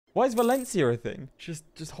Why is Valencia a thing? Just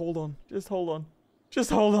hold on. Just hold on. Just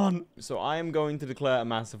hold on. So I am going to declare a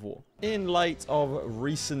massive war. In light of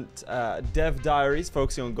recent dev diaries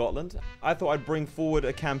focusing on Gotland, I thought I'd bring forward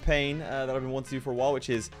a campaign that I've been wanting to do for a while, which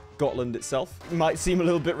is Gotland itself. It might seem a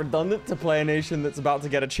little bit redundant to play a nation that's about to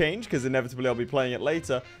get a change, because inevitably I'll be playing it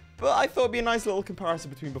later, but I thought it'd be a nice little comparison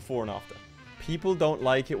between before and after. People don't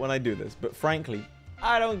like it when I do this, but frankly,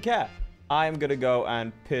 I don't care. I am going to go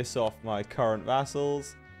and piss off my current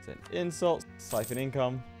vassals, send insults, siphon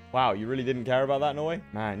income. Wow, you really didn't care about that, Norway?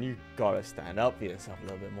 Man, you gotta stand up for yourself a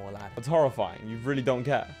little bit more, lad. It's horrifying. You really don't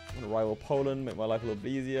care. I'm gonna rival Poland, make my life a little bit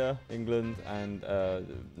easier. England and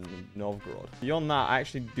Novgorod. Beyond that, I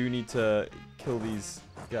actually do need to kill these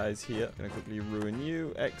guys here. Gonna quickly ruin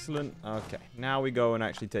you. Excellent. Okay, now we go and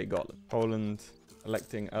actually take Gotland. Poland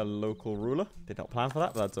electing a local ruler. Did not plan for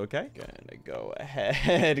that, but that's okay. Gonna go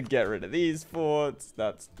ahead, get rid of these forts.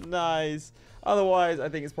 That's nice. Otherwise, I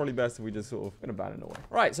think it's probably best if we just sort of gonna ban it away.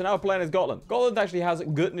 Right, so now we're playing as Gotland. Gotland actually has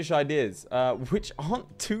Gutnish ideas, which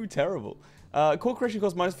aren't too terrible. Core creation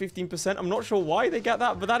cost minus 15%. I'm not sure why they get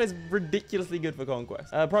that, but that is ridiculously good for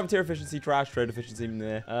conquest. Privateer efficiency, trash. Trade efficiency,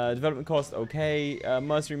 there. Development cost, okay.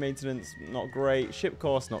 Mercenary maintenance, not great. Ship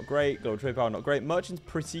cost, not great. Global trade power, not great. Merchants,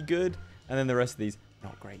 pretty good. And then the rest of these,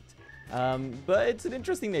 not great. But it's an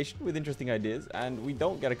interesting nation with interesting ideas, and we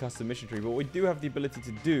don't get a custom mission tree. But what we do have the ability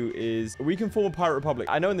to do is we can form a pirate republic.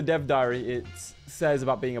 I know in the dev diary it says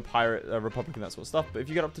about being a pirate republic and that sort of stuff, but if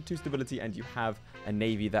you get up to 2 stability and you have a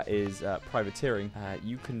navy that is privateering,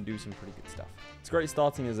 you can do some pretty good stuff. It's great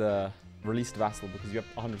starting as a released vassal because you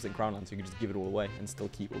have 100% crown land, so you can just give it all away and still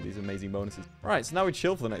keep all these amazing bonuses. Right, so now we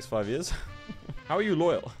chill for the next 5 years. How are you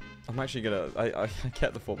loyal? I'm actually gonna, I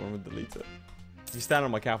get the fort, but I'm gonna delete it. If you stand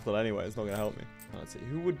on my capital anyway, it's not gonna help me. Let's see,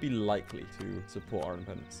 who would be likely to support our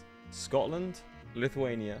independence? Scotland,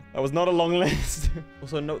 Lithuania. That was not a long list.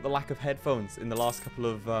 Also note the lack of headphones in the last couple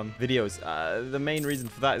of videos. The main reason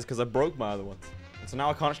for that is because I broke my other ones. So now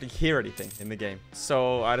I can't actually hear anything in the game.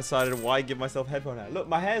 So I decided, why give myself headphone hair? Look,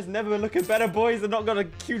 my hair's never been looking better, boys. I've not got a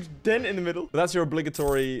huge dent in the middle. But that's your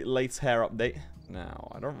obligatory Laith's hair update. Now,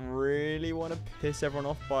 I don't really want to piss everyone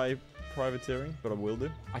off by privateering, but I will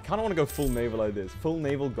do. I kind of want to go full naval ideas. Full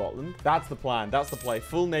naval Gotland. That's the plan. That's the play.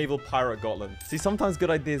 Full naval pirate Gotland. See, sometimes good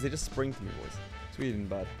ideas, they just spring to me, boys. Sweden,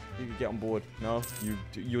 bud. You could get on board. No,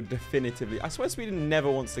 you're definitively... I swear Sweden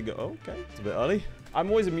never wants to go... Oh, okay, it's a bit early. I'm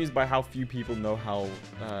always amused by how few people know how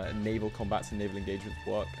naval combats and naval engagements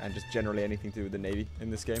work, and just generally anything to do with the Navy in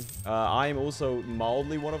this game. I am also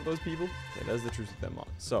mildly one of those people. Okay, there's the truth of Denmark.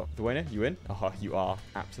 So, Lithuania, you in? Oh, you are.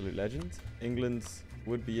 Absolute legend. England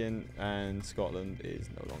would be in, and Scotland is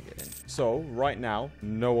no longer in. So, right now,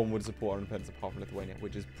 no one would support our independence apart from Lithuania,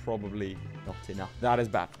 which is probably not enough. That is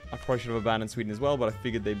bad. I probably should have abandoned Sweden as well, but I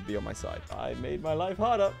figured they'd be on my side. I made my life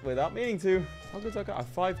harder without meaning to. How good's that guy?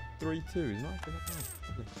 5-3-2. He's not actually that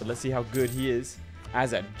bad. But let's see how good he is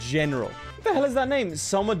as a general. What the hell is that name?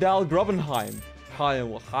 Sommerdal Grobenheim.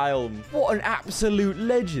 Heilm. What an absolute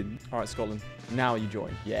legend. All right, Scotland. Now you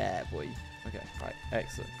join. Yeah, boy. Okay, right,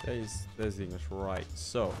 excellent. There's the English, right.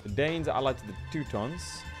 So, the Danes are allied to the Teutons.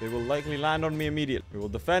 They will likely land on me immediately. We will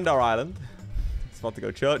defend our island. It's about to go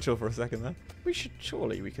Churchill for a second there. We should,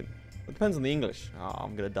 surely we can. It depends on the English. Oh,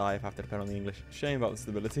 I'm gonna die if I have to depend on the English. Shame about the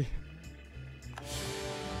stability.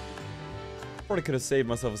 Probably could have saved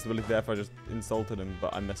myself a stability there if I just insulted him,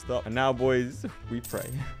 but I messed up. And now, boys, we pray.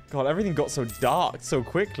 God, everything got so dark so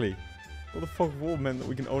quickly. What the fog of war meant that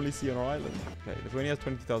we can only see on our island. Okay, Lithuania has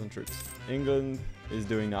 20,000 troops. England is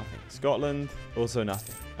doing nothing. Scotland, also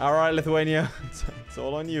nothing. All right, Lithuania, it's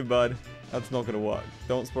all on you, bud. That's not going to work.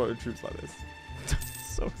 Don't support your troops like this.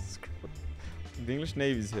 So screwed. The English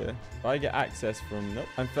Navy's here. If I get access from... Nope.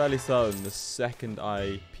 I'm fairly certain the second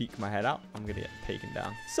I peek my head out, I'm going to get taken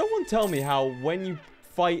down. Someone tell me how when you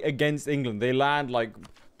fight against England, they land like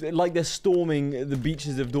they're storming the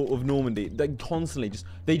beaches of Normandy. They constantly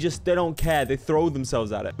they don't care. They throw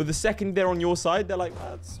themselves at it. But the second they're on your side, they're like,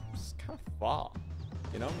 that's kind of far.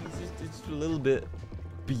 You know, it's just a little bit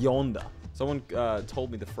beyond that. Someone told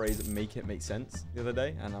me the phrase "make it make sense" the other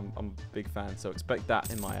day, and I'm a big fan. So expect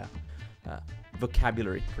that in my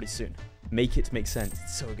vocabulary pretty soon. Make it make sense.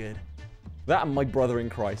 It's so good. That and my brother in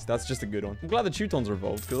Christ. That's just a good one. I'm glad the Teutons are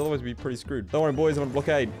involved, because otherwise we'd be pretty screwed. Don't worry, boys. I'm on a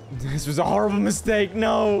blockade. This was a horrible mistake.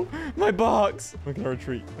 No. My barks. We're going to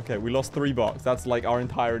retreat. Okay, we lost 3 barks. That's like our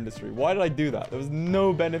entire industry. Why did I do that? There was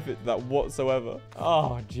no benefit to that whatsoever.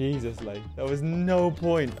 Oh, Jesus, Laith. There was no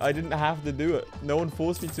point. I didn't have to do it. No one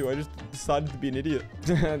forced me to. I just decided to be an idiot.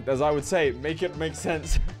 As I would say, make it make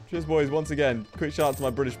sense. Cheers, boys. Once again, quick shout out to my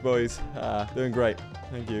British boys. Doing great.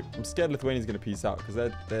 Thank you. I'm scared Lithuania's going to peace out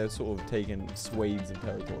because they're sort of taking swathes of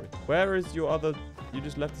territory. Where is your other... You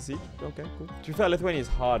just left the siege? Okay, cool. To be fair, Lithuania is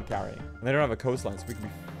hard carrying. And they don't have a coastline, so we can be...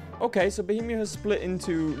 Okay, so Bohemia has split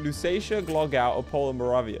into Lusatia, Glogau, Opole, and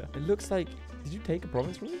Moravia. It looks like... Did you take a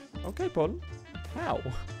province from me? Okay, Poland. How? Who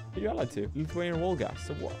are you allied to? Lithuania and Wolgast.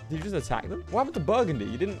 So what? Did you just attack them? What happened to Burgundy?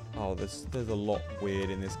 You didn't... Oh, there's a lot weird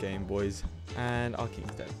in this game, boys. And our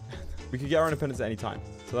king's dead. We could get our independence at any time.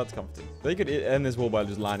 So that's comforting. They could end this war by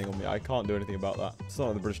just landing on me. I can't do anything about that. It's not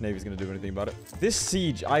like the British Navy's going to do anything about it. This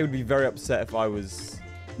siege, I would be very upset if I was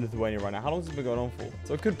Lithuania right now. How long has it been going on for?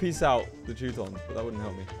 So I could peace out the Teutons, but that wouldn't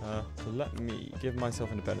help me. So let me give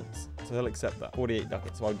myself independence. So he'll accept that. 48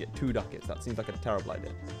 ducats. So I'll get 2 ducats. That seems like a terrible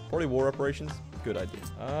idea. Probably war reparations. Good idea.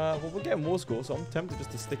 Well, we're getting war score, so I'm tempted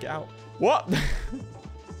just to stick it out. What?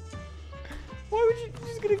 Why would you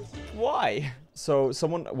just gonna... Why? So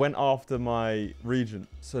someone went after my regent.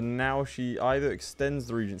 So now she either extends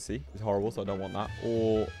the regency. It's horrible, so I don't want that.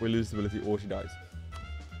 Or we lose stability, or she dies.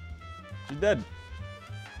 She's dead.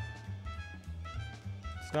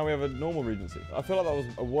 So now we have a normal regency. I feel like that was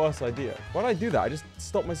a worse idea. Why did I do that? I just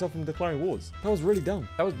stopped myself from declaring wars. That was really dumb.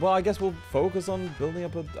 That was... Well, I guess we'll focus on building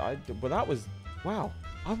up a... But that was... Wow.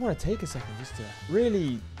 I want to take a second just to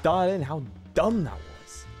really dial in how dumb that was.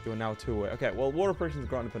 You're now 2 away. Okay, well, war operations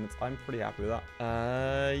grant independence. I'm pretty happy with that.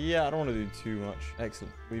 Yeah, I don't want to do too much.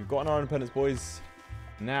 Excellent. We've gotten our independence, boys.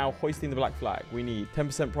 Now, hoisting the black flag. We need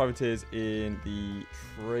 10% privateers in the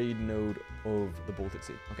trade node of the Baltic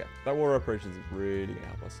Sea. Okay, that war operations is really going to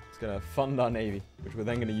help us. It's going to fund our navy, which we're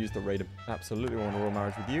then going to use to raid them. Absolutely want a royal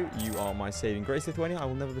marriage with you. You are my saving grace, Lithuania. I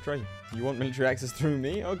will never betray you. You want military access through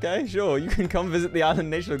me? Okay, sure. You can come visit the island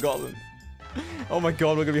nation of Gotland. Oh my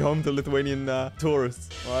god, we're going to be home to Lithuanian tourists.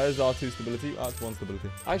 Well, there's our 2 stability. Oh, that's 1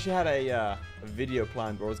 stability. I actually had a video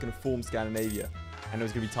planned where I was going to form Scandinavia. And it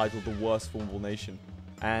was going to be titled The Worst Formable Nation.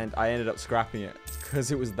 And I ended up scrapping it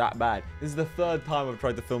because it was that bad. This is the 3rd time I've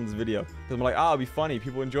tried to film this video. Because I'm like, it'll be funny.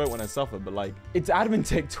 People enjoy it when I suffer. But like, it's admin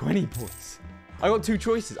tech 20 points. I got 2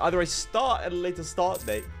 choices. Either I start at a later start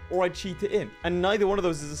date or I cheat it in. And neither one of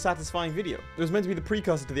those is a satisfying video. It was meant to be the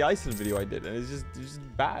precursor to the Iceland video I did. And it's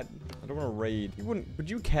just bad. I don't want to raid. Would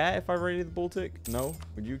you care if I raided the Baltic? No.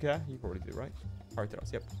 Would you care? You probably do, right?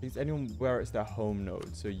 Pirateros, yep. Is anyone where it's their home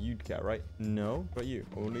node? So you'd care, right? No. But you.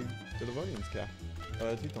 Only the Livonians care.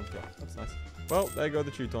 Teutons care. That's nice. Well, there go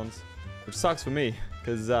the Teutons. Which sucks for me,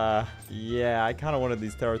 because, yeah, I kind of wanted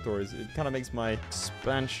these territories. It kind of makes my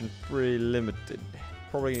expansion pretty limited.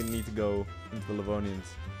 Probably need to go into the Livonians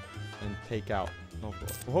and take out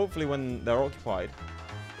Novgorod. Well, hopefully when they're occupied,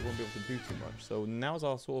 they won't be able to do too much. So now's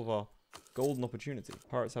our sort of our golden opportunity.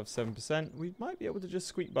 Pirates have 7%. We might be able to just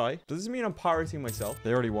squeak by. Does this mean I'm pirating myself?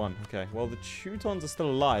 They already won. Okay, well, the Teutons are still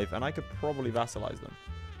alive, and I could probably vassalize them,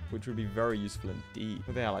 which would be very useful indeed. What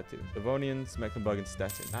are they allied to? Livonians, Mecklenburg, and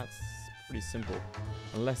Stettin. That's pretty simple.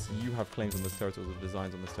 Unless you have claims on those territories or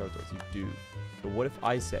designs on those territories. You do. But what if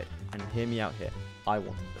I said, and hear me out here, I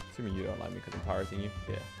wanted them? Assuming you don't like me because I'm pirating you.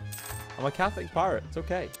 Yeah. I'm a Catholic pirate. It's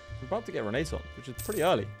okay. We're about to get Renaissance, which is pretty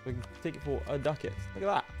early. We can take it for a ducat. Look at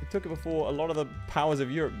that. We took it before a lot of the powers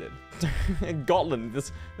of Europe did. Gotland,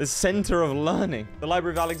 this center of learning. The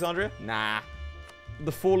Library of Alexandria? Nah.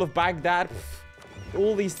 The fall of Baghdad? Pff.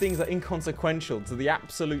 All these things are inconsequential to the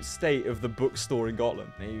absolute state of the bookstore in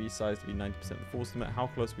Gotland. Navy size to be 90%. The force limit, how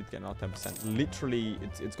close are we to getting our 10%? Literally,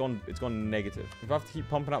 it's gone negative. If I have to keep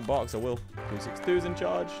pumping out barks, I will. 262's in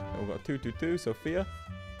charge. We've got 222, Sophia.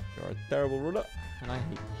 You're a terrible ruler. And I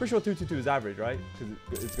hate. Pretty sure 222 is average, right?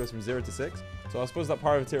 Because it goes from 0 to 6. So I suppose that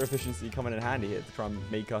privateer efficiency coming in handy here to try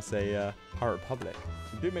and make us a pirate republic.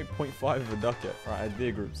 We do make 0.5 of a ducat. All right,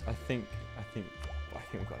 idea groups. I think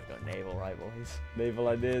we've got to go naval, right, boys? Naval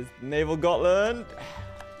ideas. Naval Gotland.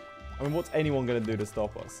 I mean, what's anyone going to do to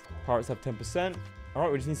stop us? Pirates have 10%. All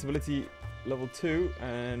right, we just need stability level 2,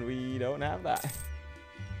 and we don't have that.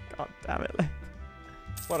 God damn it.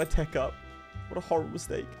 What a tech up. What a horrible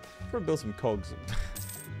mistake. I'm going to build some cogs.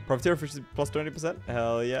 Privateer efficiency plus 20%.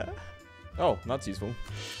 Hell yeah. Oh, that's useful.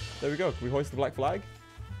 There we go. Can we hoist the black flag?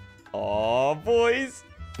 Oh, boys.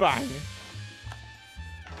 Bang.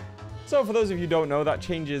 So for those of you who don't know, that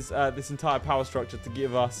changes this entire power structure to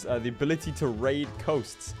give us the ability to raid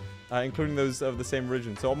coasts, including those of the same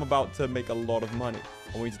region. So I'm about to make a lot of money.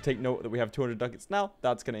 I want you to take note that we have 200 ducats now.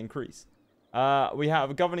 That's going to increase. We have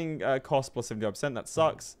a governing cost plus 75%. That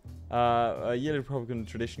sucks. A yearly Republican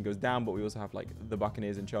tradition goes down, but we also have like the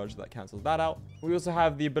Buccaneers in charge, so that cancels that out. We also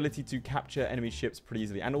have the ability to capture enemy ships pretty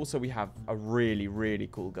easily. And also we have a really, really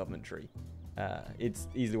cool government tree. it's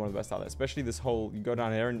easily one of the best out there. Especially this whole, you go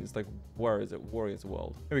down here and it's like, where is it? War against the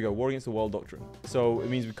world. Here we go, war against the world doctrine. So it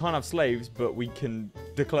means we can't have slaves, but we can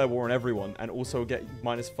declare war on everyone and also get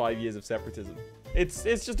 -5 years of separatism. It's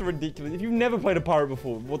just a ridiculous. If you've never played a pirate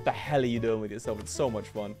before, what the hell are you doing with yourself? It's so much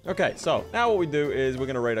fun. Okay, so now what we do is we're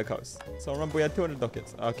gonna raid our coast. So remember we had 200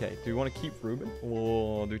 ducats. Okay, do we want to keep Reuben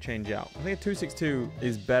or do we change out? I think a 262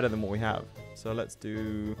 is better than what we have. So let's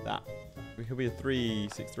do that. He'll be a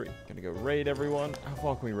 363. Gonna go raid everyone. How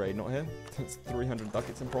far can we raid? Not here. That's 300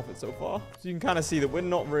 ducats in profit so far. So you can kind of see that we're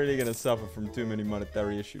not really gonna suffer from too many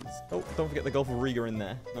monetary issues. Oh, don't forget the Gulf of Riga in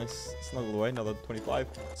there. Nice, snuggle away, another 25.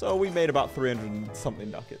 So we made about 300 and something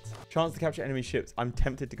ducats. Chance to capture enemy ships. I'm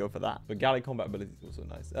tempted to go for that. But galley combat ability is also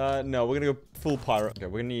nice. No, we're gonna go full pirate. Okay,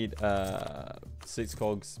 we're gonna need 6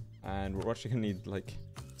 cogs, and we're actually gonna need like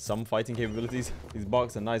some fighting capabilities. These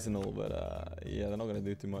barks are nice and all, but yeah, they're not gonna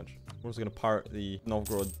do too much. We're also going to pirate the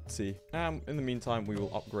Novgorod Sea. In the meantime, we will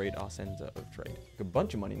upgrade our center of trade. A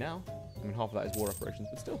bunch of money now. I mean, half of that is war operations,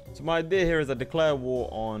 but still. So my idea here is I declare war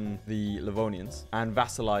on the Livonians and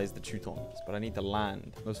vassalize the Teutons. But I need to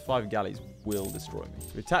land. Those 5 galleys will destroy me.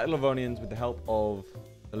 We attack the Livonians with the help of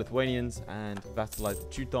the Lithuanians and vassalize the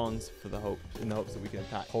Teutons in the hopes that we can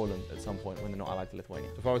attack Poland at some point when they're not allied to Lithuania.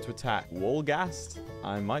 So if I were to attack Wolgast,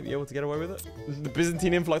 I might be able to get away with it. The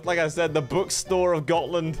Byzantine influx, like I said, the bookstore of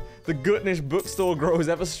Gotland, the Gutnish bookstore grows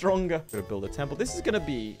ever stronger. I'm gonna build a temple. This is gonna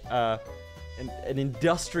be an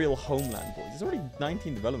industrial homeland, boys. There's already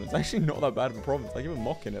 19 developments. Actually not that bad of a province. Like, even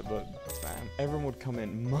mocking it, but bam. Everyone would come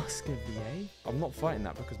in. Muscovy, eh? I'm not fighting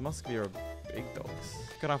that because Muscovy are big dogs.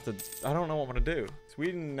 Gonna have to, I don't know what I'm gonna do.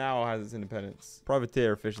 Sweden now has its independence.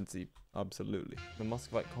 Privateer efficiency, absolutely. The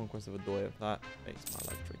Muscovite conquest of Adoyev, that makes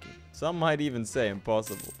my life tricky. Some might even say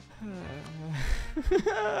impossible.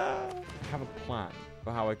 I have a plan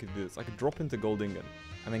for how I could do this. I could drop into Goldingen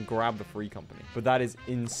and then grab the free company. But that is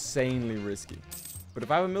insanely risky. But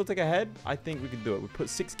if I have a Miltic ahead, I think we could do it. We put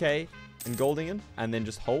 6k in Goldingen and then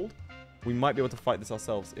just hold. We might be able to fight this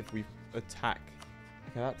ourselves if we attack.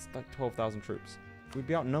 Okay, that's like 12,000 troops. We'd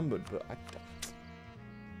be outnumbered, but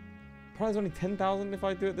probably only 10,000 if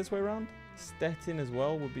I do it this way around. Stettin as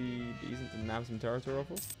well would be decent to nab some territory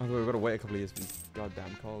off of. Although we've got to wait a couple of years for these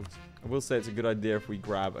goddamn cogs. I will say it's a good idea if we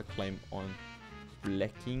grab a claim on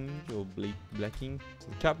Bleking or Bleking. So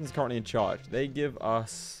the captain's currently in charge. They give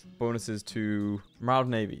us bonuses to Morale of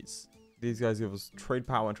Navies. These guys give us trade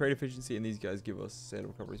power and trade efficiency, and these guys give us sail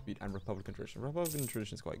recovery speed and Republican tradition. Republican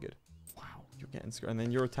tradition is quite good. Wow, you're getting scared. And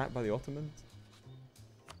then you're attacked by the Ottomans.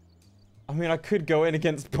 I mean, I could go in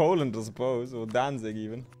against Poland, I suppose, or Danzig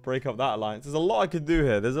even. Break up that alliance. There's a lot I could do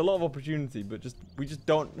here. There's a lot of opportunity, but we just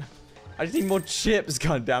don't. I just need more chips,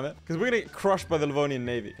 goddammit. Because we're going to get crushed by the Livonian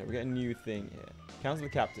Navy. Okay, we get a new thing here. Council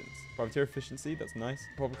of Captains. Privateer efficiency, that's nice.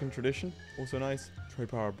 Republican tradition, also nice. Trade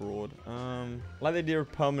power abroad. I like the idea of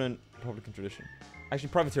permanent Republican tradition. Actually,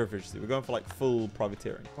 privateer efficiency. We're going for like full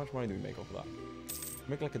privateering. How much money do we make off of that?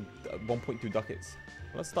 Make like a 1.2 ducats.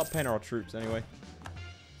 Well, let's start paying our troops anyway.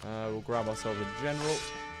 We'll grab ourselves a general.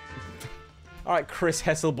 Alright, Chris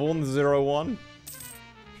Hesselborn, 01.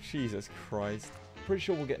 Jesus Christ. Pretty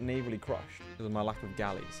sure we'll get navally crushed because of my lack of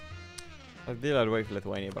galleys. Ideally, I'd wait for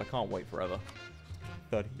Lithuania, but I can't wait forever.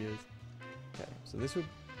 30 years. Okay, so this would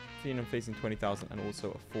mean I'm facing 20,000 and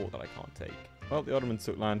also a fort that I can't take. Well, the Ottomans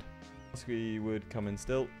took land. We would come in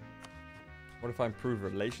still. What if I improve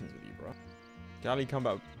relations with you, bro? Galley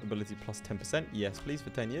combat ability plus 10%. Yes, please, for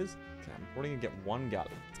 10 years. Okay, I'm probably going to get 1 galley.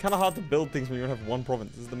 It's kind of hard to build things when you only have 1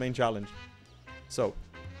 province. This is the main challenge. So,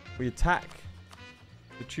 we attack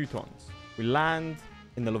the Teutons. We land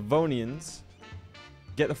in the Livonians.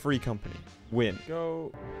 Get the free company. Win.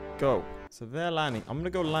 Go. Go. So they're landing. I'm going to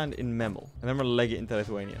go land in Memel. And then we're going to leg it into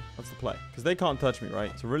Lithuania. That's the play. Because they can't touch me,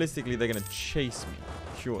 right? So realistically, they're going to chase me.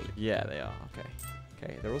 Surely. Yeah, they are. Okay.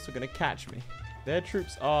 Okay. They're also going to catch me. Their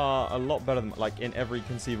troops are a lot better than, like, in every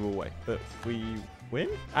conceivable way. But we win?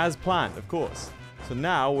 As planned, of course. So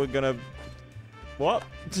now we're going to... What?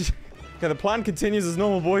 Okay, the plan continues as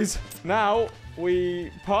normal, boys. Now,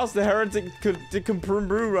 we pass the Heretic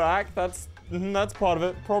Decomprumru Act. That's part of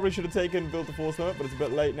it. Probably should have built a force limit, but it's a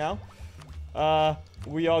bit late now.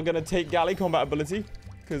 We are going to take galley combat ability.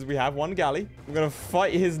 Because we have 1 galley. We're going to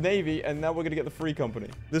fight his navy, and now we're going to get the free company.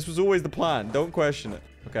 This was always the plan. Don't question it.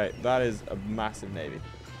 Okay, that is a massive navy.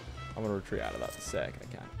 I'm going to retreat out of that the second I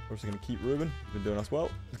can. We're also going to keep Reuben. He's been doing us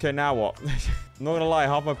well. Okay, now what? I'm not going to lie.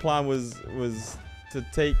 Half my plan was to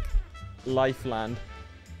take Lifeland.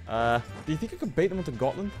 Do you think I could bait them onto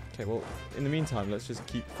Gotland? Okay, well, in the meantime, let's just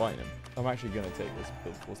keep fighting him. I'm actually going to take this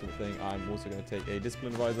build force thing. I'm also going to take a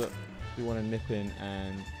discipline advisor. We want to nip in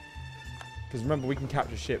and Because remember, we can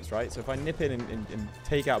capture ships, right? So if I nip in and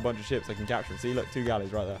take out a bunch of ships, I can capture them. See, look, 2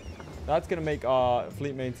 galleys right there. That's going to make our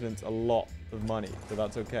fleet maintenance a lot of money, so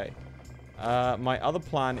that's okay. My other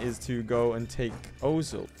plan is to go and take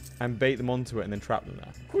Ozil and bait them onto it and then trap them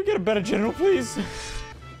there. Can we get a better general, please?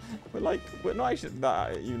 we're not actually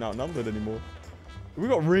that even outnumbered anymore. We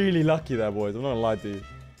got really lucky there, boys. I'm not gonna lie to you.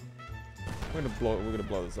 We're gonna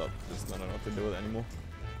blow this up. Just I don't know what to do with it anymore.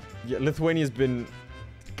 Yeah, Lithuania's been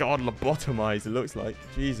lobotomized, it looks like.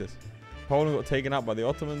 Jesus. Poland got taken out by the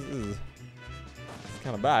Ottomans. This is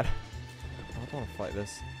kind of bad. I don't want to fight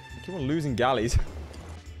this. I keep on losing galleys.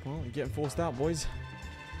 Well, you're getting forced out, boys.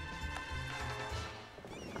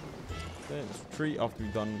 Okay, let's retreat after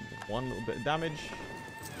we've done 1 little bit of damage.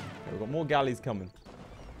 Okay, we've got more galleys coming.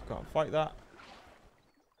 Can't fight that.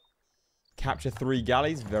 Capture 3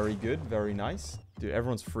 galleys. Very good. Very nice. Dude,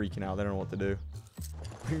 everyone's freaking out. They don't know what to do.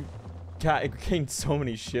 We gained so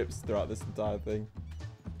many ships throughout this entire thing.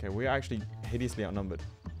 Okay, we're actually hideously outnumbered.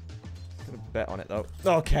 Gonna bet on it, though.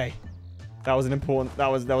 Okay. That was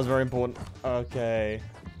very important. Okay.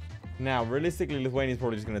 Now, realistically, Lithuania's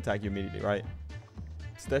probably just going to attack you immediately, right?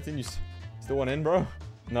 Stettin, you still want in, bro?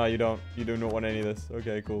 No, you don't. You do not want any of this.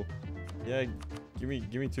 Okay, cool. Yeah, give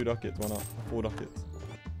me 2 ducats. Why not? 4 ducats.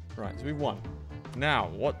 Right, so we won. Now,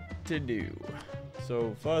 what to do?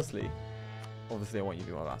 So, firstly, obviously, I want you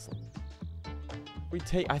to be my vassal.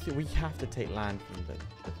 I think we have to take land from the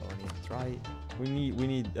Lithuanians, right? We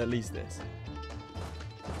need at least this.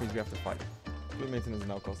 Which means we have to fight. Fleet maintenance is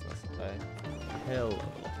now costing us a hell of a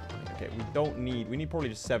lot. Okay, we need probably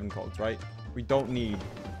just 7 cogs, right? We don't need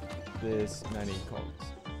this many cogs.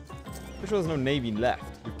 Pretty sure there's no navy left.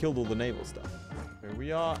 We've killed all the naval stuff. Okay,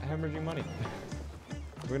 we are hemorrhaging money.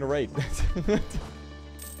 We're gonna raid.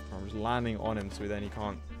 I'm just landing on him so then he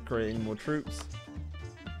can't create any more troops.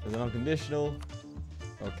 There's an unconditional.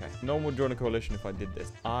 Okay, no one would join a coalition if I did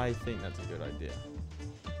this. I think that's a good idea.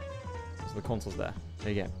 So the consul's there.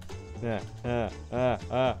 There you go.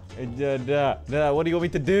 What do you want me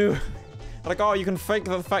to do? Like, oh, you can fake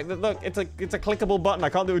the fact that, look, it's a clickable button. I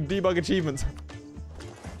can't do debug achievements.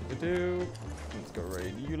 Let's go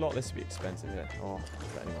raid. You lot, this would be expensive here. Oh,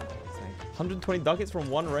 120 ducats from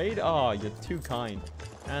 1 raid? Oh, you're too kind.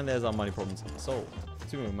 And there's our money problems solved.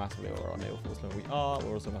 Assuming we're massively over our naval force limit. We are.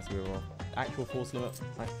 We're also massively over our actual force limit.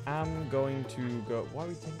 I am going to go. Why are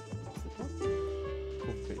we taking?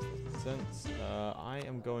 I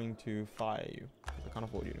am going to fire you. I can't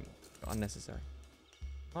afford you anymore. Unnecessary.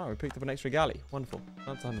 Oh, we picked up an extra galley. Wonderful.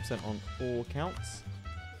 That's 100% on all counts.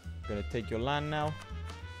 I'm going to take your land now.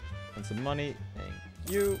 And some money. Thank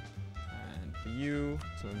you. And for you,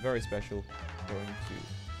 something very special. I'm going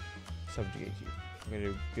to subjugate you. We're going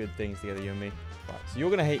to do good things together, you and me. Right, so you're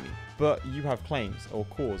going to hate me. But you have claims or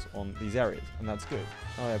cause on these areas. And that's good.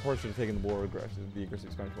 Oh, yeah, I probably should have taken the war aggressive, the aggressive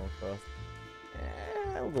expansion one first.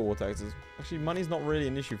 We'll go war taxes. Actually, money's not really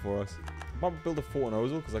an issue for us. I might build a fort in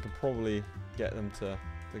Ozil because I could probably get them to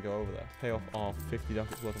go over there. Pay off our 50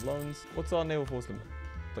 ducats worth of loans. What's our naval force limit?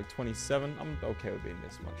 Like 27. I'm okay with being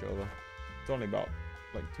this much over. It's only about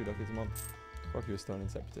like 2 ducats a month. Fuck you, Estonian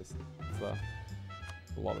separatists. It's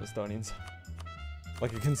a lot of Estonians.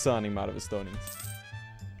 Like a concerning amount of Estonians.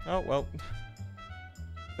 Oh, well.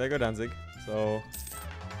 There go Danzig. So,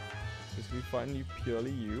 just gonna be fighting you,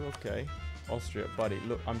 purely you. Okay. Austria, buddy.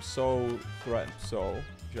 Look, I'm so threatened. So, you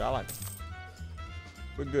should ally me.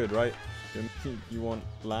 We're good, right? You want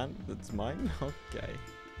land that's mine? Okay.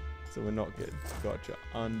 So we're not good. Gotcha.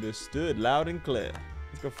 Understood. Loud and clear.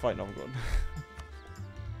 Let's go fight Novgorod.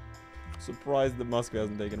 Surprised that Muscovy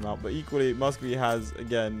hasn't taken him out. But equally, Muscovy has,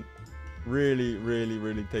 again,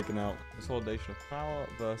 really taken out. Consolidation of power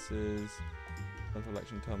versus length of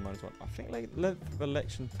election term -1. I think like length of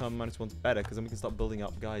election term -1's better because then we can start building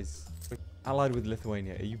up, guys. We're allied with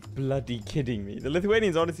Lithuania. Are you bloody kidding me? The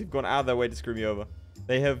Lithuanians honestly have gone out of their way to screw me over.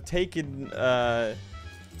 They have taken okay,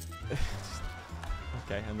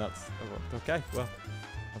 and that's okay. Well,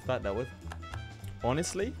 that's that dealt with.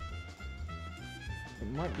 Honestly, it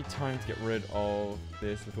might be time to get rid of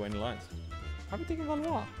this Lithuanian alliance. How have you taken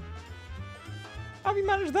Valois? How have you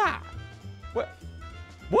managed that?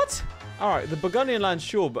 What? All right, the Burgundian land,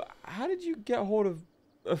 sure, but how did you get hold of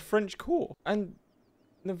a French corps? And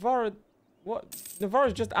Navarre, what? Navarre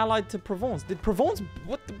is just allied to Provence. Did Provence?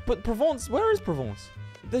 But Provence, where is Provence?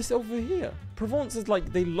 This over here. Provence is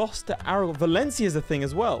like they lost to Aragon. Valencia is a thing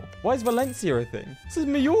as well. Why is Valencia a thing? This is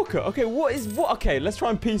Mallorca. Okay, what? Okay, let's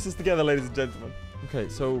try and piece this together, ladies and gentlemen. Okay,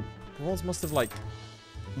 so Provence must have like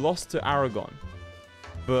lost to Aragon,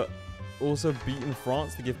 but also beaten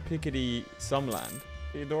France to give Picardy some land.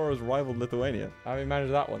 Theodora's rivaled Lithuania. How have you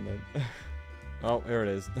managed that one then? Oh, here it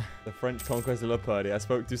is. The French conquest of La Purdy. I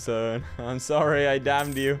spoke too soon. I'm sorry, I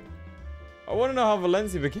damned you. I want to know how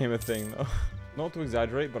Valencia became a thing, though. Not to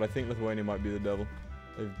exaggerate, but I think Lithuania might be the devil.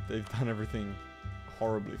 They've done everything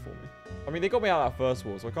horribly for me. I mean, they got me out of that first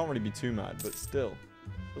war, so I can't really be too mad, but still.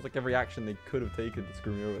 Feels like every action they could have taken to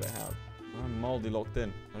screw me over, they have. I'm mildly locked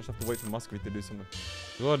in. I just have to wait for Muscovy to do something.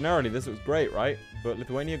 Because ordinarily, this looks great, right? But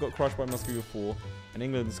Lithuania got crushed by Muscovy before, and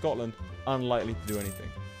England and Scotland, unlikely to do anything.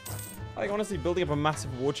 I think, honestly, building up a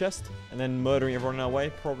massive war chest and then murdering everyone in our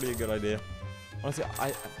way, probably a good idea. Honestly,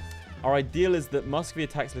 our ideal is that Muscovy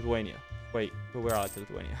attacks Lithuania. Wait, but we're allied to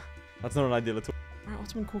Lithuania. That's not an ideal at all. Right,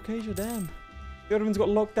 Ottoman Caucasia, damn. The Ottomans got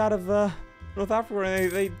locked out of North Africa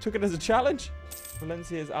and they took it as a challenge.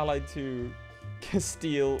 Valencia is allied to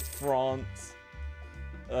Castile, France,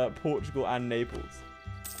 Portugal, and Naples.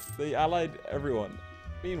 They allied everyone.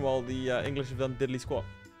 Meanwhile, the English have done diddly squat.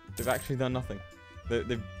 They've actually done nothing.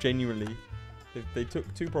 They've genuinely... They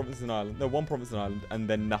took 2 provinces in Ireland. No, 1 province in Ireland, and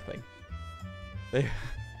then nothing.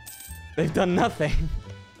 They've done nothing.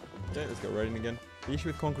 Okay, let's go raiding again. The issue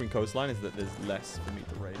with conquering coastline is that there's less for me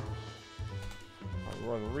to raid.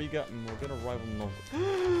 I'll rival Riga, and we're going to rival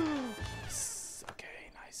Novgorod.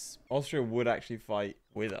 Okay, nice. Austria would actually fight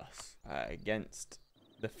with us against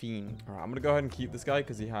the Fiend. Alright, I'm going to go ahead and keep this guy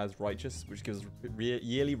because he has Righteous, which gives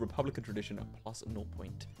yearly Republican tradition a plus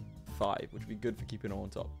 0.5, which would be good for keeping on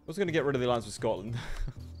top. I'm also going to get rid of the alliance with Scotland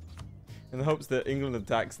in the hopes that England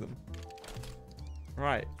attacks them.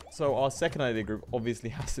 Right, so our second idea group obviously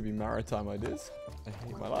has to be maritime ideas. I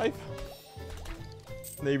hate my life.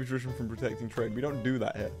 Navy tradition from protecting trade. We don't do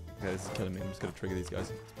that here. Okay, this is killing me. I'm just going to trigger these guys.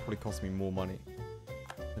 It's probably costing me more money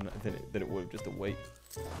than it would have just to wait.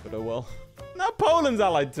 But oh well. Now Poland's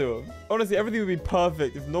allied to him. Honestly, everything would be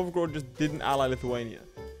perfect if Novgorod just didn't ally Lithuania.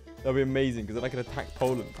 That would be amazing because then I could attack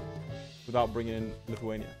Poland without bringing in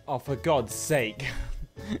Lithuania. Oh, for God's sake.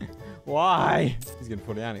 Why? He's gonna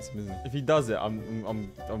fully annex him, isn't he? If he does it,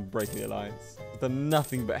 I'm breaking the alliance. He's done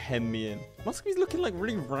nothing but hem me in. Muscovy's looking like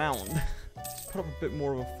really round. Just put up a bit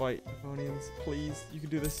more of a fight, Livonians. Please, you can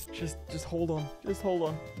do this. Just hold on. Just hold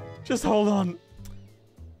on. Just hold on.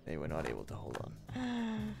 They were not able to hold on.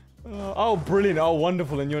 Oh, brilliant. Oh,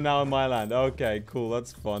 wonderful. And you're now in my land. Okay, cool.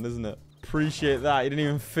 That's fun, isn't it? Appreciate that. You didn't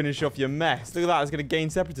even finish off your mess. Look at that. It's gonna gain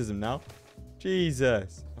separatism now.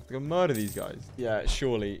 Jesus. I have to go murder these guys. Yeah,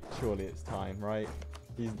 surely it's time, right?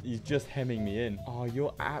 He's just hemming me in. Oh,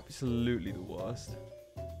 you're absolutely the worst.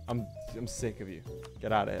 I'm sick of you.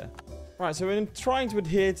 Get out of here. Right, so in trying to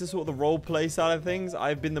adhere to sort of the roleplay side of things,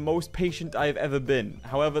 I've been the most patient I've ever been.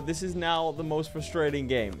 However, this is now the most frustrating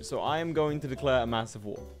game, so I am going to declare a massive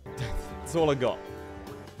war. That's all I got.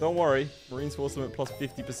 Don't worry, Marines force them at plus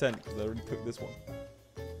 50% because I already took this one.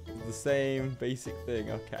 It's the same basic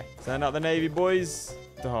thing. Okay. Send out the Navy, boys.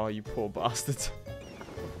 Oh, you poor bastards.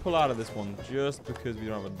 Pull out of this one just because we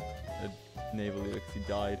don't have a naval leader because he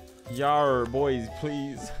died. Yar, boys,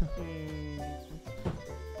 please.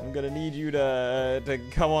 I'm gonna need you to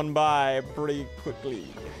come on by pretty quickly.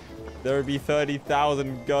 There would be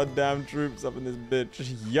 30,000 goddamn troops up in this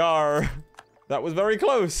bitch. Yar. That was very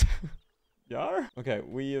close. Yar? Okay,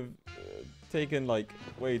 we have taken, like,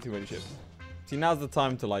 way too many ships. See, now's the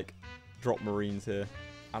time to, like, drop Marines here.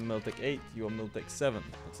 I'm Miltech 8, you are Miltech 7.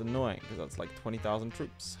 That's annoying, because that's, like, 20,000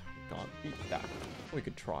 troops. We can't beat that. We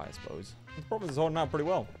could try, I suppose. The province is holding out pretty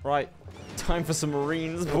well. Right, time for some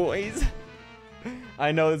Marines, boys.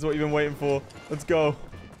 I know this is what you've been waiting for. Let's go.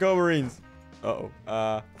 Go, Marines. Uh-oh.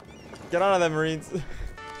 Get out of there, Marines.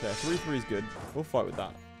 Okay, 3-3 is good. We'll fight with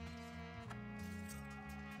that.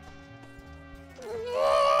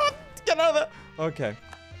 Get out of there. Okay.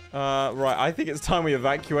 Right, I think it's time we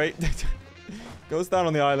evacuate. Go stand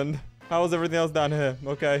on the island. How's everything else down here?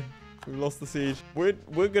 Okay. We've lost the siege. We're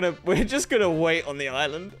just gonna wait on the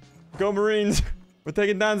island. Go, Marines. We're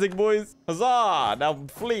taking Danzig, boys. Huzzah! Now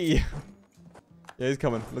flee. Yeah, he's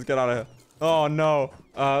coming. Let's get out of here. Oh, no.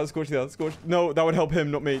 Scorch the other. Scorch. No, that would help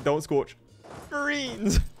him, not me. Don't Scorch.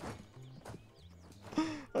 Marines!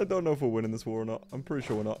 I don't know if we're winning this war or not. I'm pretty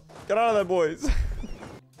sure we're not. Get out of there, boys.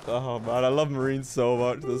 Oh, man. I love Marines so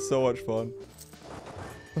much. They're so much fun.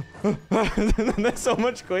 They're so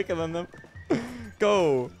much quicker than them.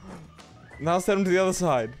 Go. Now send them to the other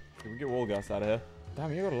side. We get Wolgast out of here.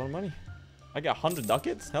 Damn, you got a lot of money. I get 100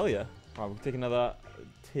 ducats? Hell yeah. All right, we'll take another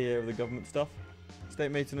tier of the government stuff.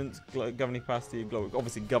 State maintenance, governing capacity,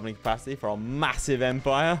 obviously governing capacity for our massive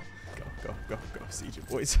empire. Go. Siege it,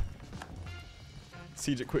 boys.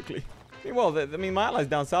 Siege it quickly. Meanwhile, I mean, my allies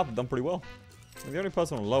down south have done pretty well. The only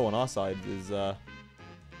person on low on our side is, the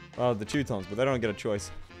Teutons, but they don't get a choice.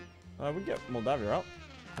 We get Moldavia out.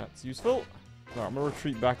 That's useful. Alright, I'm gonna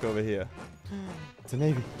retreat back over here. It's a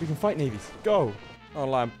navy. We can fight navies. Go.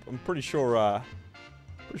 Oh, I'm pretty sure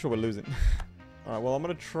we're losing. All right, well, I'm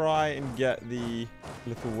going to try and get the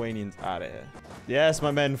Lithuanians out of here. Yes,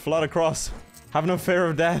 my men, flood across. Have no fear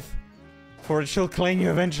of death, for it shall claim you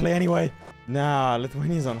eventually anyway. Nah,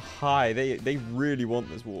 Lithuania's on high. They really want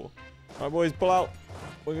this war. All right, boys, pull out.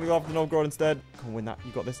 We're going to go after Novgorod instead. Come on, win that.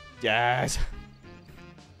 You got this. Yes.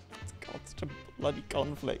 It's got such a bloody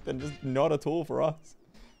conflict, and just not at all for us.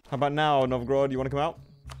 How about now, Novgorod? You want to come out?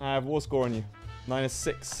 I have war score on you.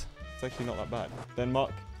 -6. It's actually not that bad.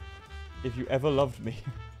 Denmark, if you ever loved me.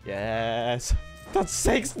 Yes. That's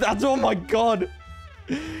 6. That's, oh my god.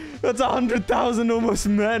 That's 100,000 almost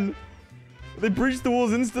men. They breached the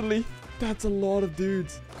walls instantly. That's a lot of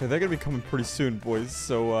dudes. Okay, they're gonna be coming pretty soon, boys.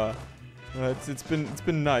 So it's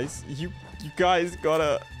been nice. You guys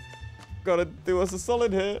gotta do us a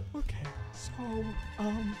solid here. Okay. So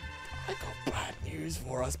I got bad news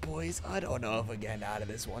for us, boys. I don't know if we're getting out of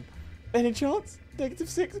this one. Any chance?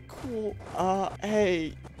 -6? Cool.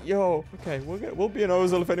 Hey, yo. Okay, we'll be in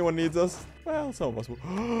Ozil if anyone needs us. Well, some of us will.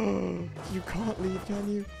 You can't leave, can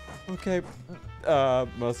you? Okay.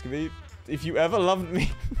 Muscovy, if you ever loved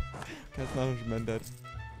me. That's 900 men dead.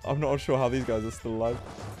 I'm not sure how these guys are still alive.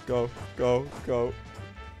 Go, go, go.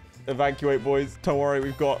 Evacuate, boys. Don't worry,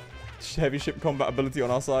 we've got heavy ship combat ability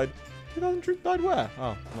on our side. 2,000 troops died where?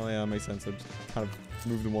 Oh, well, yeah, makes sense. I just kind of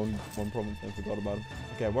moved them one province and forgot about them.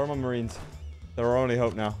 Okay, where are my Marines? They're our only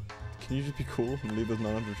hope now. Can you just be cool and leave those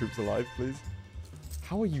 900 troops alive, please?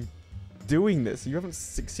 How are you doing this? You haven't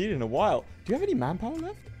succeeded in a while. Do you have any manpower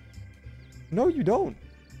left? No, you don't.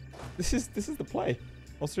 This is the play.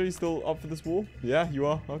 Australia still up for this war? Yeah, you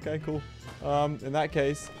are. Okay, cool. In that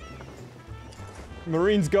case,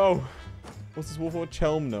 Marines go. What's this war for?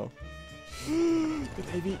 Chelmno. The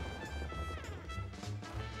Navy.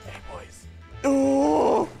 Hey, boys.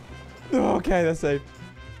 Oh! Okay, that's safe.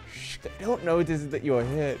 Shh, they don't notice that you're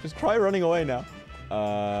here. Just try running away now.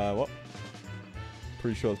 What?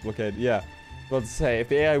 Pretty sure it's blockade. Yeah. But to say, if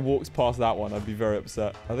the AI walks past that one, I'd be very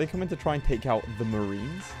upset. Are they coming to try and take out the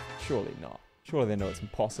Marines? Surely not. Surely they know it's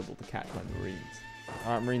impossible to catch my Marines.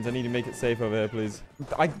 All right, Marines, I need to make it safe over here, please.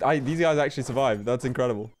 These guys actually survived. That's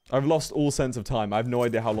incredible. I've lost all sense of time. I have no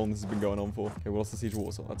idea how long this has been going on for. Okay, we lost the siege of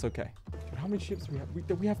Warsaw. That's okay. Dude, how many ships do we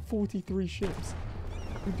have? We have 43 ships.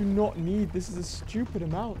 We do not need... This is a stupid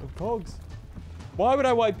amount of cogs. Why would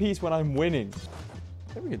I wipe peace when I'm winning?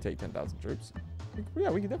 I think we can take 10,000 troops. Yeah,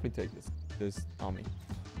 we can definitely take this army.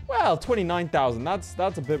 Well, 29,000.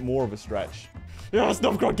 That's a bit more of a stretch. Yes,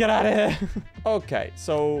 Novgorod, get out of here. Okay,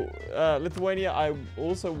 so Lithuania, I'm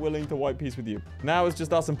also willing to wipe peace with you. Now it's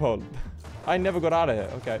just us and Poland. I never got out of here.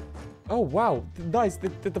 Okay. Oh, wow. Nice.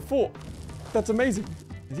 The fort. That's amazing.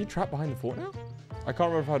 Is he trapped behind the fort now? I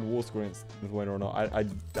can't remember if I had war score against Lithuania or not.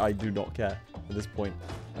 I do not care at this point.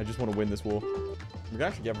 I just want to win this war. We can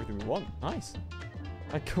actually get everything we want. Nice.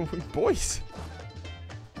 I can win, boys.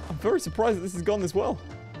 I'm very surprised that this has gone this well.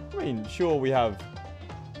 I mean, sure, we have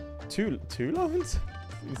two loans?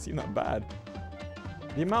 Doesn't seem that bad.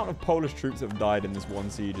 The amount of Polish troops that have died in this one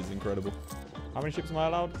siege is incredible. How many ships am I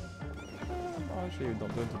allowed? Actually, we're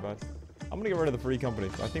not doing too bad. I'm going to get rid of the free company.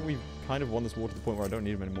 I think we've kind of won this war to the point where I don't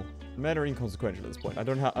need them anymore. The men are inconsequential at this point. I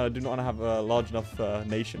do not want to have a large enough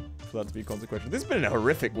nation for that to be consequential. This has been a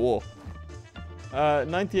horrific war.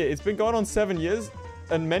 98. It's been going on 7 years,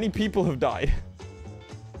 and many people have died.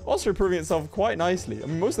 Austria proving itself quite nicely. I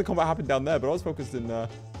mean, most of the combat happened down there, but I was focused in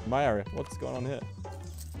my area. What's going on here?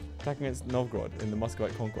 Attacking against Novgorod in the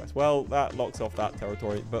Muscovite conquest. Well, that locks off that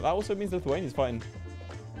territory, but that also means Lithuania's fighting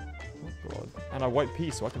Novgorod. And I wipe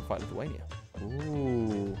peace so I can fight Lithuania.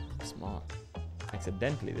 Ooh, smart.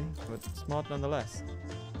 Accidentally, but smart nonetheless.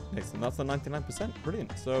 Excellent. That's the 99%.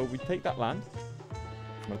 Brilliant. So we take that land.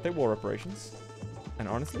 I'm going to take war reparations. And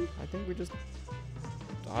honestly, I think we just...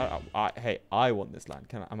 hey, I want this land.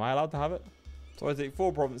 Am I allowed to have it? So I take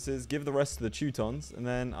 4 provinces, give the rest to the Teutons, and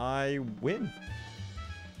then I win.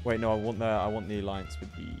 Wait, no, I want the alliance with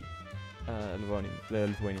the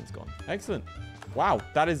Lithuanians gone. Excellent. Wow,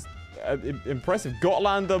 that is impressive.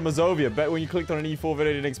 Gotland or Mazovia. Bet when you clicked on an E4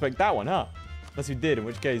 video, you didn't expect that one, huh? Unless you did, in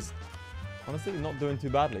which case, honestly, not doing too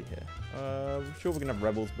badly here. Sure, we're going to have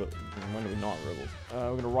rebels, but when are we not rebels? We're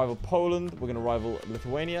going to rival Poland. We're going to rival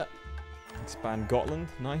Lithuania. Expand Gotland.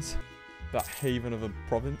 Nice. That haven of a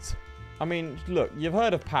province. I mean, look, you've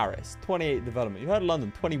heard of Paris, 28 development. You've heard of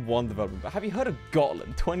London, 21 development. But have you heard of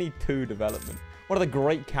Gotland, 22 development? One of the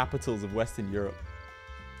great capitals of Western Europe.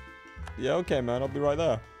 Yeah, okay, man. I'll be right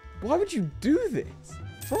there. Why would you do this?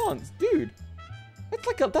 France, dude.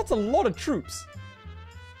 That's a lot of troops.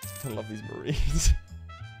 I love these Marines.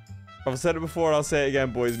 I've said it before and I'll say it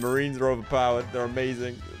again, boys. Marines are overpowered. They're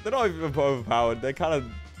amazing. They're not even overpowered. They're kind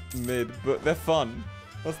of mid, but they're fun.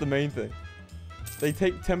 That's the main thing. They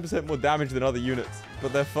take 10% more damage than other units,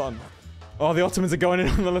 but they're fun. Oh, the Ottomans are going in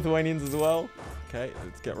on the Lithuanians as well. Okay,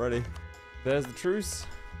 let's get ready. There's the truce.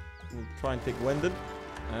 We'll try and take Wenden.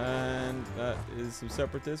 And that is some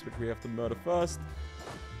separatists, which we have to murder first.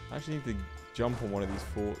 I actually need to jump on one of these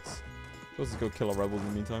forts. Let's just go kill our rebels in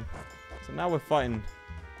the meantime. So now we're fighting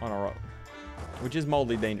on our own, which is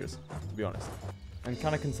mildly dangerous, to be honest, and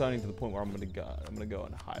kind of concerning to the point where I'm gonna go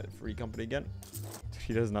and hire the Free Company again.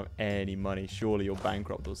 She doesn't have any money. Surely you're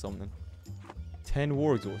bankrupt or something. 10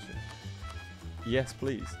 war exhaustion. Yes,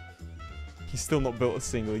 please. He's still not built a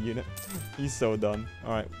single unit. He's so done.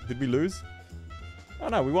 All right, did we lose? Oh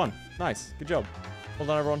no, we won. Nice, good job. Well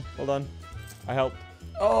done, everyone. Well done. I helped.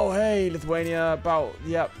 Oh, hey, Lithuania. About,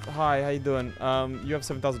 yep. Hi, how you doing? You have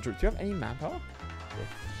 7,000 troops. Do you have any manpower?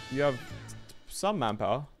 You have some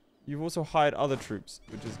manpower. You've also hired other troops,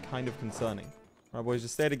 which is kind of concerning. All right, boys,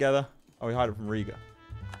 just stay together. Oh, we hired it from Riga.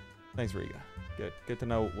 Thanks, Riga. Good. Good to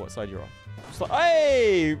know what side you're on. Just like,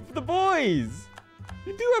 hey, the boys.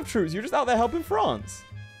 You do have troops. You're just out there helping France.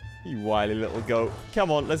 You wily little goat.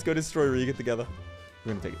 Come on, let's go destroy Riga together.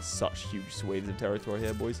 We're going to take such huge swathes of territory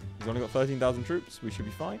here, boys. He's only got 13,000 troops. We should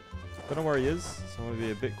be fine. Don't know where he is, so I'm going to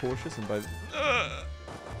be a bit cautious. And by... Okay,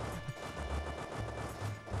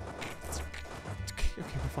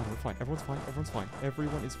 we're fine. We're fine. Everyone's fine. Everyone's fine.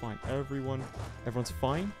 Everyone is fine. Everyone's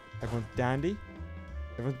fine. Everyone's dandy.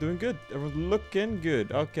 Everyone's doing good. Everyone's looking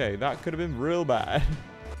good. Okay, that could have been real bad.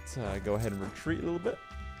 Let's go ahead and retreat a little bit.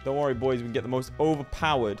 Don't worry, boys. We can get the most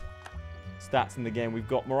overpowered stats in the game. We've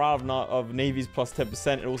got morale of navies plus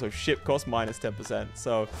 10% and also ship cost minus 10%.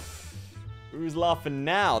 So who's laughing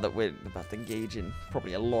now that we're about to engage in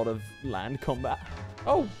probably a lot of land combat?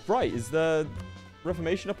 Oh, right. Is the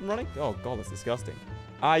Reformation up and running? Oh, God, that's disgusting.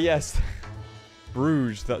 Ah, yes.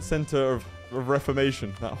 Bruges, that center of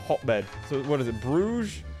Reformation, that hotbed. So what is it?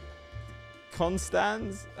 Bruges,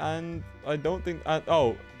 Constance, and I don't think...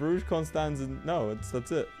 oh, Bruges, Constance, and... No,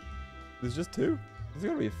 that's it. There's just two. There's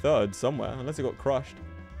got to be a third somewhere, unless it got crushed.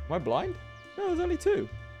 Am I blind? No, there's only two.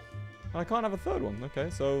 I can't have a third one. Okay,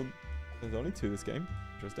 so there's only two this game.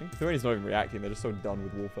 Interesting. Lithuania's not even reacting. They're just so done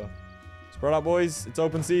with warfare. Spread out, boys. It's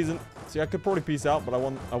open season. See, I could probably peace out, but I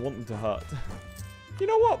want them to hurt. You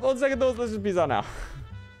know what? On second thoughts, let's just peace out now.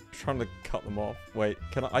 Trying to cut them off. Wait,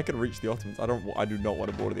 I could reach the Ottomans. I do not want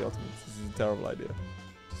to border the Ottomans. This is a terrible idea.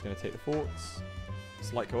 Just gonna take the forts.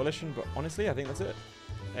 Slight coalition, but honestly, I think that's it.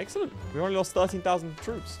 Excellent. We only lost 13,000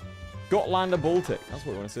 troops. Gotland or Baltic. That's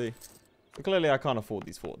what we want to see. But clearly, I can't afford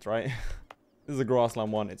these forts, right? This is a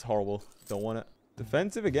grassland one. It's horrible. Don't want it.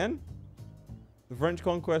 Defensive again? The French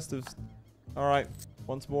conquest of... Alright.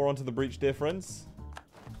 Once more onto the breach, dear friends.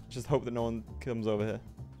 Just hope that no one comes over here.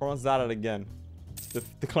 France at it again. The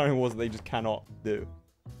declaring wars that they just cannot do.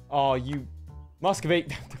 Oh, you... Muscovy.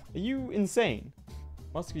 Are you insane?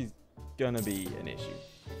 Muscovy's gonna be an issue.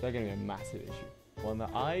 They're gonna be a massive issue. One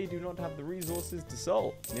that I do not have the resources to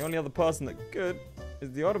solve. And the only other person that could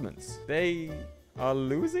is the Ottomans. They are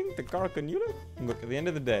losing to Kargon. Look, at the end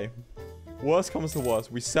of the day, worst comes to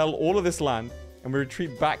worst, we sell all of this land and we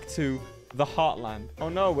retreat back to the heartland. Oh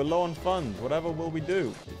no, we're low on funds. Whatever will we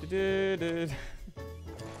do?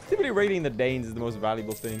 Typically raiding the Danes is the most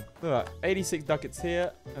valuable thing. Look at that. 86 ducats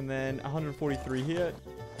here and then 143 here.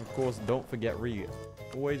 Of course, don't forget Riga.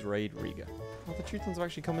 Always raid Riga. Oh, the Teutons have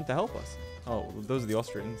actually come in to help us. Oh, well, those are the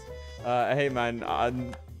Austrians. Hey,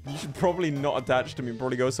 man, you should probably not attach to me and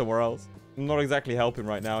probably go somewhere else. I'm not exactly helping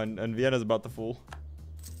right now, and Vienna's about to fall.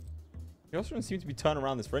 The Austrians seem to be turning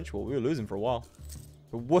around this French war. We were losing for a while.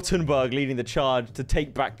 But Württemberg leading the charge to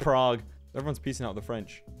take back Prague. Everyone's piecing out the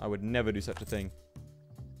French. I would never do such a thing.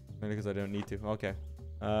 Maybe because I don't need to. Okay.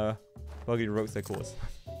 Burgundy revokes their cause.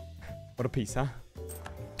 What a piece, huh?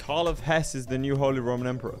 Karl of Hesse is the new Holy Roman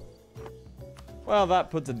Emperor. Well, that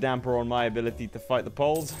puts a damper on my ability to fight the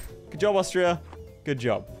Poles. Good job, Austria. Good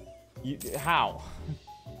job. How?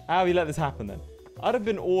 How have you let this happen, then? I'd have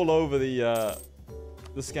been all over the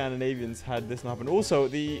Scandinavians had this not happened. Also,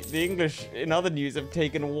 the English, in other news, have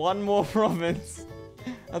taken one more province.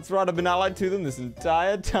 That's right, I've been allied to them this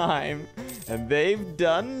entire time. And they've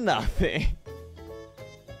done nothing.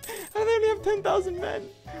 And they only have 10,000 men.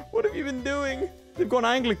 What have you been doing? They've gone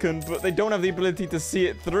Anglican, but they don't have the ability to see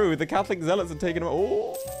it through. The Catholic zealots are taking them.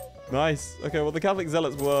 Oh, nice. Okay, well, the Catholic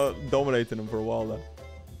zealots were dominating them for a while then.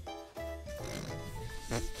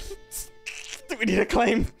 We need a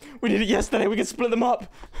claim. We did it yesterday. We can split them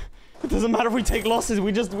up. It doesn't matter if we take losses.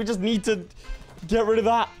 We just need to get rid of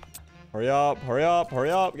that. Hurry up, hurry up, hurry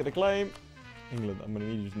up. Get a claim. England, I'm going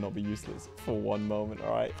to need you to not be useless for one moment,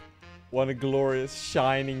 all right? One glorious,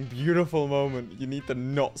 shining, beautiful moment. You need to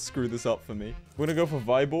not screw this up for me. We're going to go for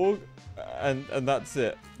Viborg, and that's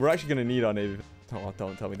it. We're actually going to need our navy. Oh,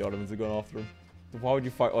 don't tell me the Ottomans are going after him. Why would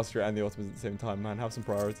you fight Austria and the Ottomans at the same time, man? Have some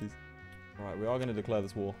priorities. All right, we are going to declare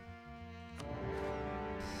this war.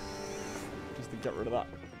 Just to get rid of that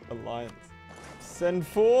alliance. Send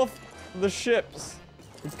forth the ships.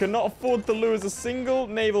 We cannot afford to lose a single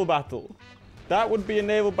naval battle. That would be a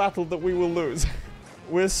naval battle that we will lose.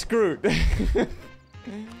 We're screwed.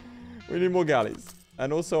 We need more galleys.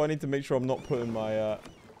 And also, I need to make sure I'm not putting my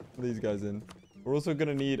these guys in. We're also going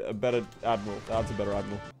to need a better admiral. That's a better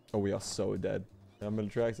admiral. Oh, we are so dead.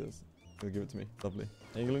 Military access. They'll give it to me. Lovely.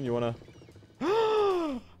 England, you want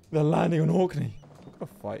to... They're landing on Orkney. I'm going to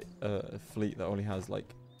fight a fleet that only has, like,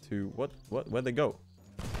 2... What? Where'd they go?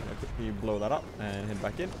 Quickly blow that up and head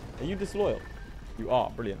back in. Are you disloyal? You are.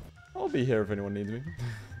 Brilliant. I'll be here if anyone needs me.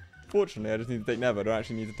 Fortunately, I just need to take Never. I don't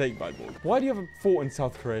actually need to take Viborg. Why do you have a fort in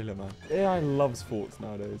South Karelia, man? AI loves forts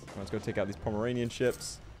nowadays. Right, let's go take out these Pomeranian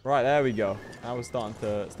ships. Right, there we go. Now we're starting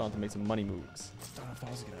to make some money moves. I don't know if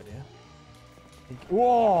that was a good idea.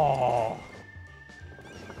 Whoa!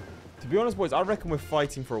 To be honest, boys, I reckon we're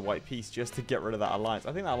fighting for a white peace just to get rid of that alliance.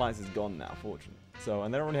 I think that alliance is gone now, fortunately. So,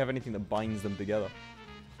 and they don't really have anything that binds them together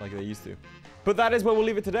like they used to. But that is where we'll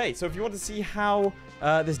leave it today. So if you want to see how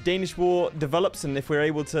this Danish war develops and if we're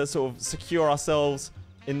able to sort of secure ourselves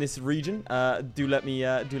in this region, do let me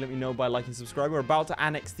know by liking and subscribing. We're about to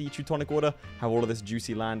annex the Teutonic Order, have all of this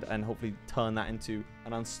juicy land, and hopefully turn that into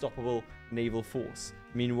an unstoppable naval force.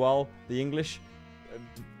 Meanwhile, the English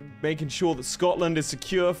making sure that Scotland is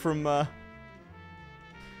secure from the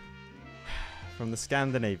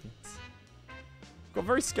Scandinavians. Got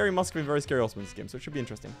very scary Muscovy, very scary Ottomans this game, so it should be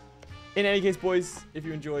interesting. In any case, boys, if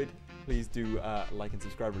you enjoyed, please do like and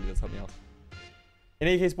subscribe. It really does help me out. In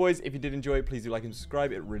any case, boys, if you did enjoy it, please do like and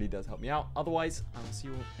subscribe. It really does help me out. Otherwise, I will see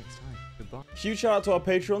you all next time. Goodbye. Huge shout out to our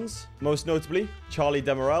patrons, most notably Charlie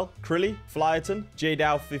Damerell, Crilly, Flyerton,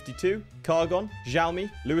 JDow52, Kargon, Sjalmi,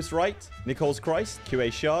 Lewis Wright, Nicole's Christ,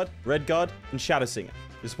 QA Shard, Redguard, and ShadowSinger.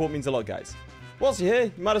 Your support means a lot, guys. Whilst you're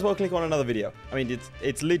here, you might as well click on another video. I mean,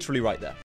 it's literally right there.